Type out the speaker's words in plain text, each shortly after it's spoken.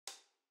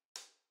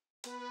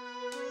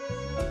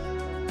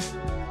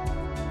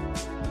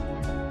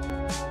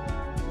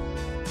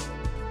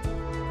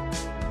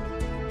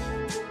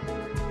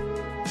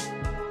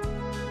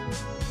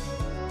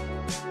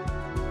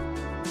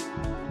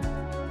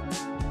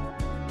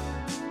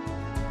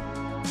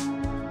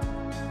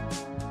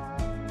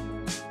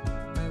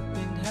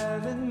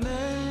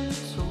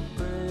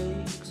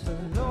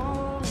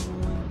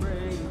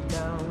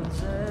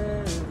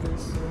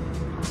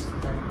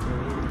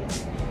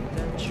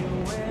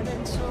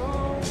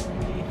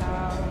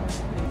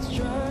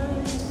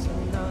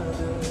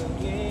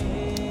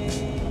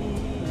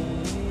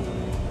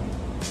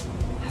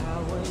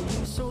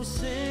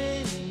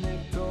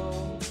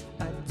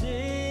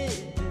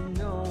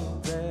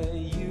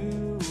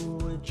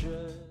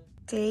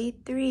Day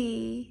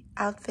 3,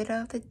 outfit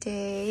of the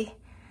day.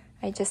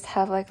 I just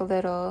have like a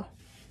little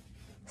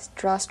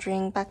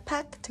drawstring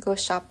backpack to go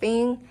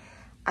shopping.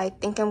 I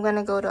think I'm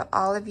gonna go to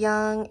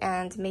oliveyoung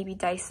and maybe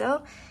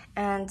Daiso.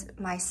 And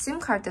my SIM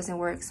card doesn't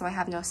work, so I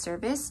have no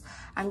service.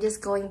 I'm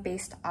just going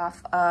based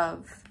off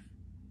of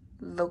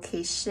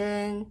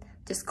location,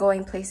 just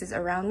going places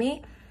around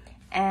me.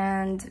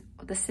 And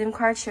the SIM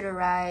card should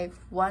arrive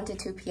 1 to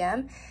 2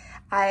 p.m.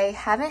 I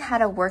haven't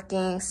had a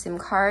working SIM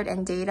card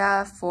and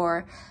data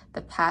for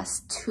the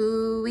past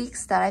 2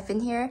 weeks that I've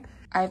been here.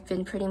 I've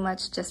been pretty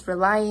much just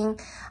relying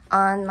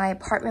on my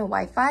apartment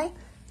Wi-Fi.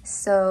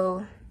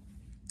 So,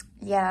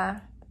 yeah.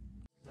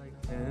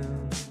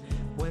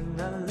 When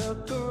I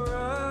look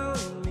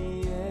around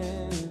me,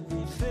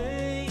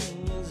 everything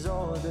is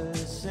all the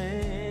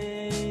same.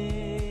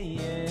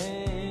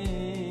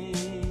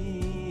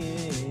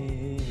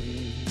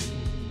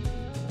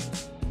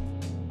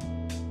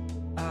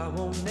 I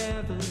won't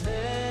never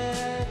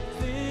let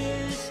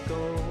this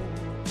go.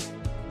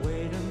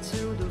 Wait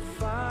until the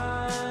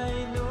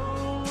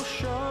final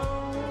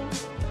show,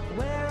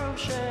 where I'm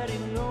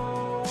shedding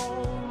all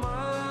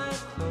my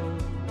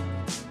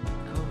clothes.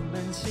 Come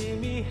and see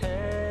me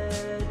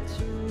head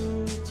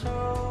to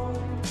toe.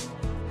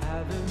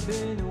 Haven't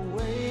been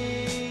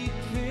awake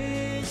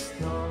this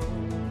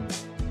long,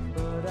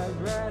 but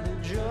I'd rather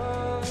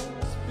just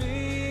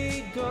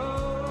be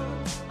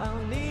gone.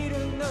 I'll need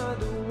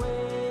another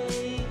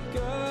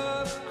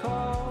wake-up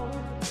call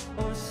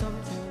or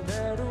something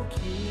that'll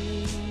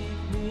keep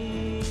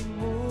me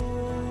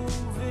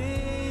moving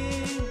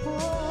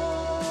on.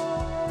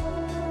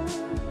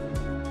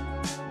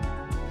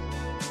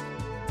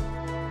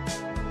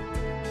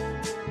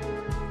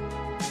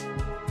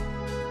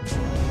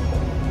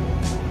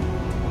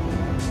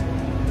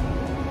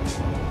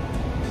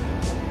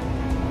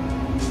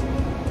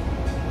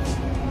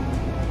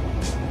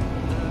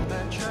 I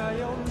might try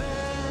your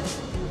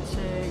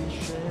meditation,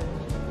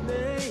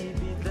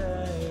 maybe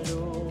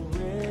that'll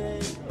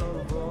rid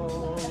of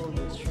all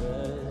the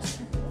stress.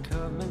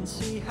 Come and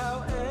see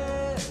how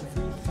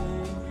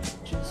everything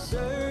just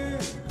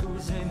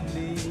circles in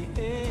the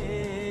end.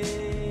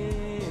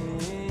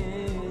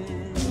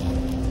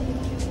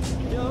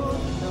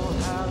 Don't know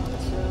how to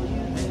tell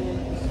you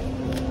this,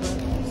 but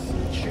the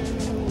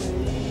situation's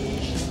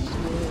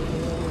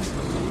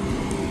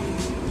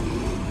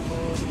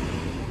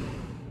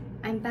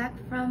I'm back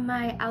from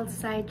my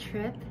outside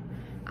trip.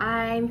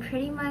 I'm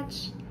pretty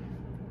much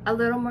a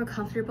little more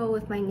comfortable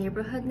with my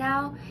neighborhood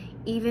now,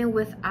 even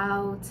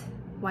without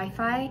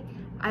Wi-Fi.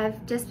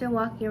 I've just been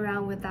walking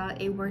around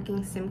without a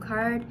working SIM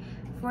card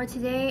for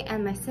today,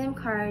 and my SIM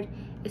card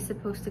is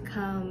supposed to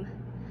come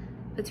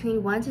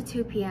between 1 to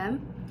 2 p.m.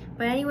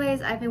 But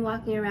anyways, I've been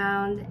walking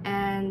around,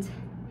 and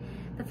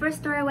the first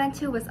store I went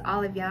to was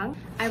oliveyoung.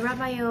 I brought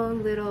my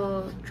own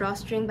little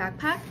drawstring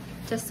backpack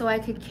just so I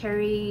could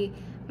carry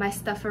my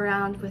stuff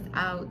around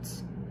without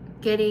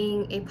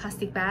getting a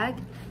plastic bag,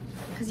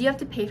 because you have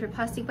to pay for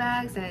plastic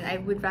bags and I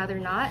would rather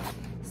not.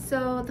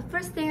 So the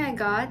first thing I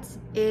got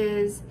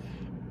is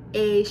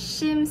a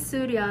Shim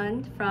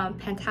Suryeon from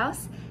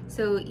Penthouse,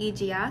 so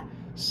Ijia.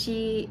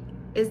 She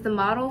is the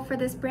model for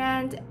this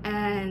brand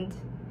and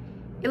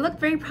it looked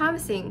very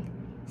promising.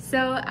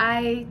 So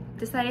I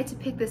decided to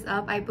pick this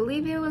up. I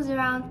believe it was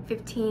around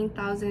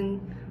 15,000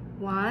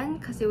 won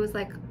because it was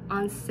like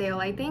on sale,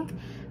 I think.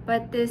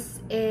 But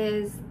this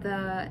is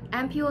the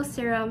Ampule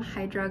Serum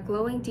Hydra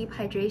Glowing Deep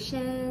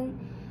Hydration,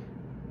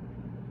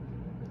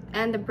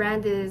 and the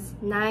brand is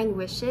 9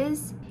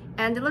 Wishes,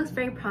 and it looks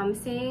very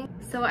promising.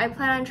 So I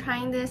plan on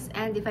trying this,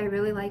 and if I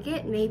really like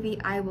it, maybe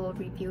I will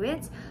review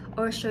it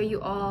or show you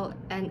all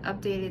an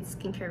updated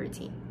skincare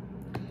routine.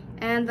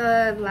 And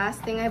the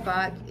last thing I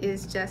bought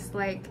is just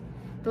like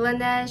the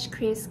Laneige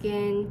Cream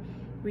Skin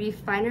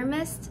Refiner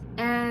Mist,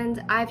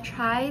 and I've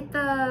tried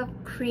the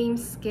cream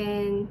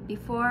skin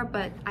before,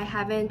 but I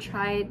haven't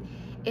tried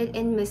it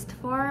in mist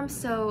form,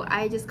 so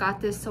I just got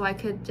this so I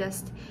could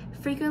just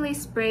frequently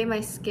spray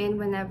my skin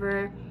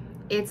whenever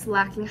it's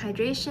lacking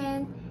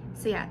hydration.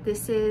 So yeah,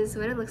 this is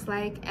what it looks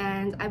like,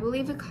 and I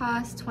believe it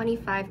costs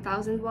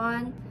 25,000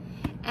 won.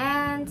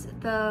 And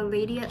the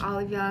lady at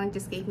oliveyoung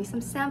just gave me some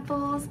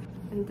samples,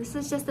 and this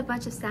is just a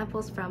bunch of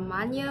samples from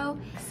Manyo.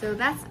 So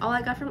that's all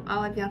I got from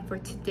oliveyoung for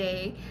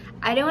today.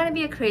 I don't want to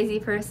be a crazy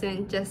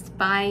person just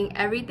buying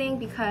everything,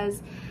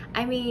 because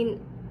I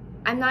mean,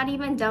 I'm not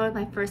even done with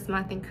my first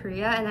month in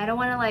Korea, and I don't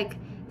want to like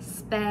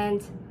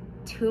spend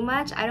too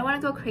much. I don't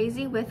want to go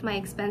crazy with my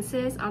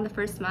expenses on the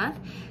first month,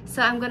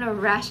 so I'm gonna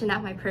ration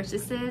out my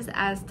purchases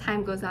as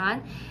time goes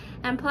on.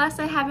 And plus,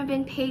 I haven't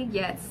been paid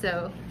yet,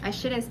 so I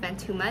shouldn't spend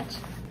too much.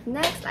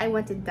 Next, I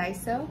went to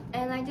Daiso,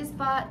 and I just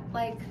bought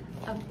like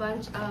a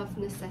bunch of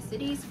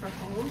necessities for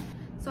home.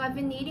 So I've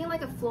been needing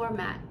like a floor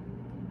mat.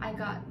 I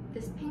got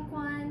this pink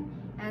one,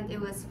 and it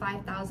was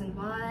 5,000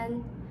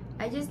 won.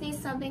 I just need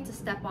something to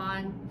step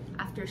on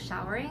after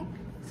showering,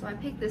 so I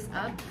picked this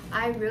up.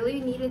 I really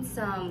needed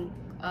some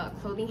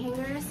clothing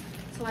hangers,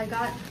 so I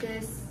got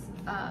this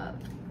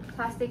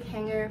plastic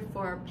hanger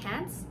for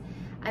pants.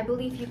 I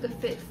believe you could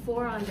fit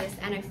 4 on this,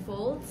 and it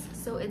folds,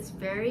 so it's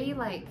very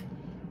like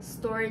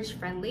storage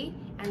friendly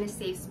and it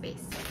saves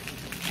space.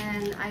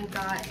 And I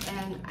got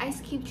an ice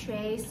cube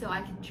tray so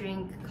I could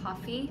drink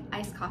coffee,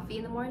 iced coffee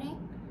in the morning.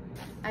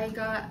 I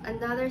got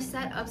another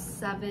set of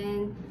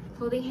 7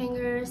 clothing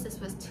hangers. This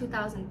was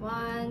 2,000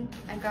 won.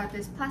 I got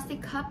this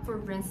plastic cup for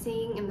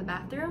rinsing in the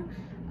bathroom.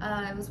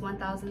 It was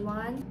 1,000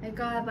 won. I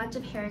got a bunch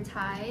of hair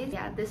ties.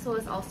 Yeah, this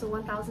was also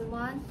 1,000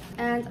 won.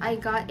 And I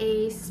got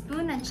a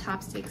spoon and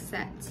chopstick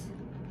set,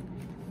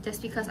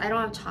 just because I don't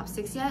have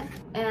chopsticks yet.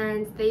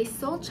 And they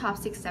sold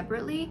chopsticks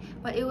separately,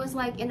 but it was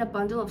like in a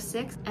bundle of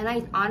 6, and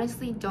I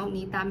honestly don't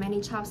need that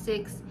many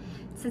chopsticks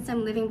since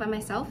I'm living by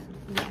myself.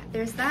 Yeah,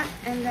 there's that.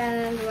 And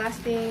then the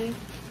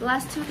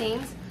last 2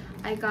 things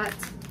I got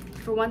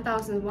for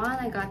 1,000 won.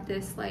 I got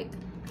this like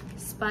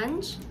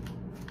sponge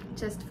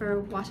just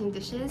for washing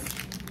dishes.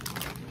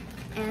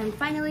 And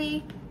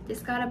finally,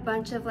 just got a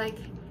bunch of like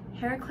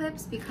hair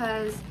clips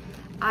because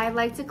I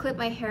like to clip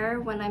my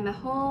hair when I'm at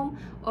home,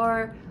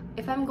 or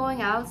if I'm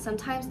going out.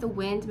 Sometimes the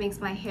wind makes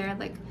my hair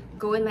like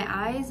go in my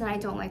eyes and I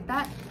don't like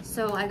that.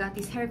 So I got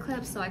these hair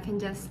clips so I can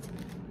just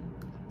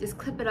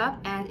clip it up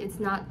and it's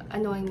not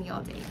annoying me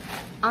all day.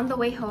 On the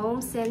way home,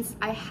 since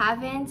I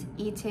haven't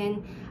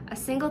eaten a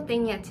single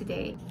thing yet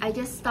today, I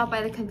just stopped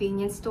by the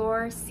convenience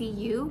store,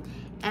 JESSICAYU,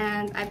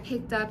 and I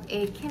picked up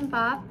a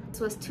kimbap.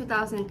 This was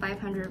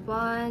 2,500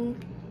 won.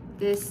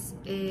 This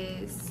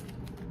is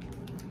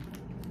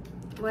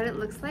what it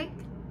looks like.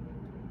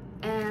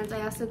 And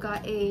I also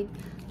got a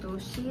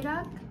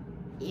doshirak,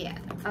 yeah,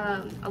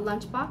 a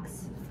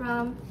lunchbox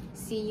from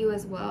JESSICAYU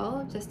as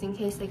well, just in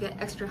case I get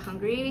extra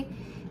hungry.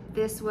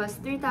 This was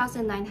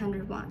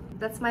 3,900 won.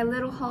 That's my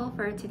little haul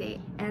for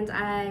today. And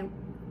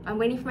I'm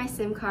waiting for my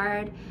SIM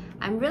card.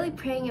 I'm really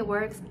praying it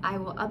works. I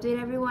will update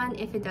everyone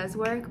if it does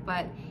work,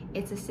 but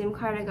it's a SIM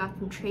card I got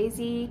from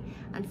Tracy.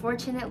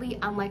 Unfortunately,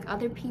 unlike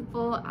other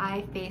people,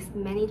 I faced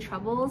many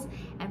troubles,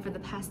 and for the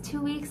past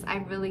 2 weeks, I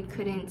really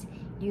couldn't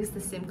use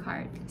the SIM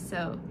card.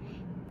 So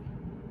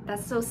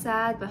that's so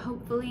sad, but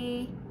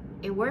hopefully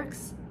it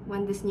works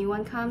when this new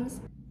one comes.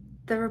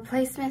 The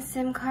replacement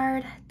SIM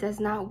card does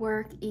not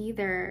work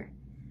either.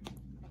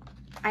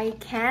 I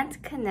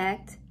can't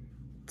connect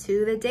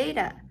to the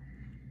data.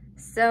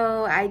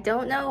 So I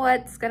don't know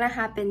what's gonna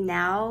happen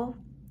now.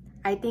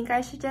 I think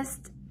I should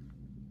just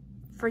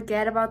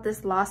forget about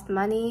this lost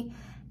money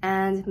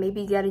and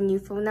maybe get a new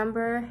phone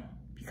number,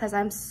 because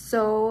I'm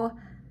so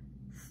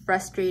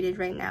frustrated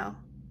right now.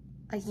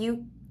 Like,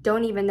 you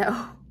don't even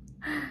know.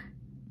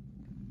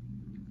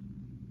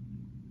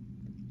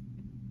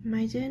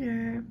 My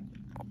dinner.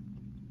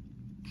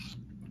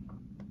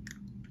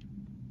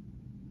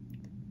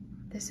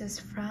 This is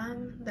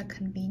from the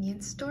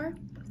convenience store.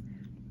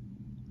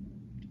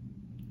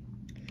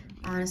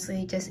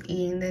 Honestly, just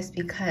eating this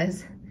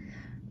because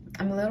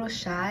I'm a little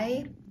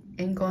shy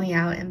in going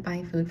out and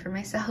buying food for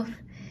myself.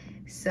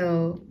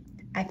 So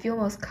I feel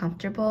most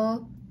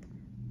comfortable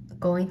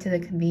going to the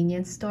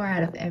convenience store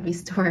out of every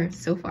store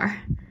so far.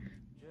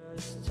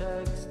 Just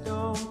text,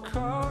 don't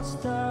cross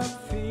that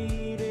feed.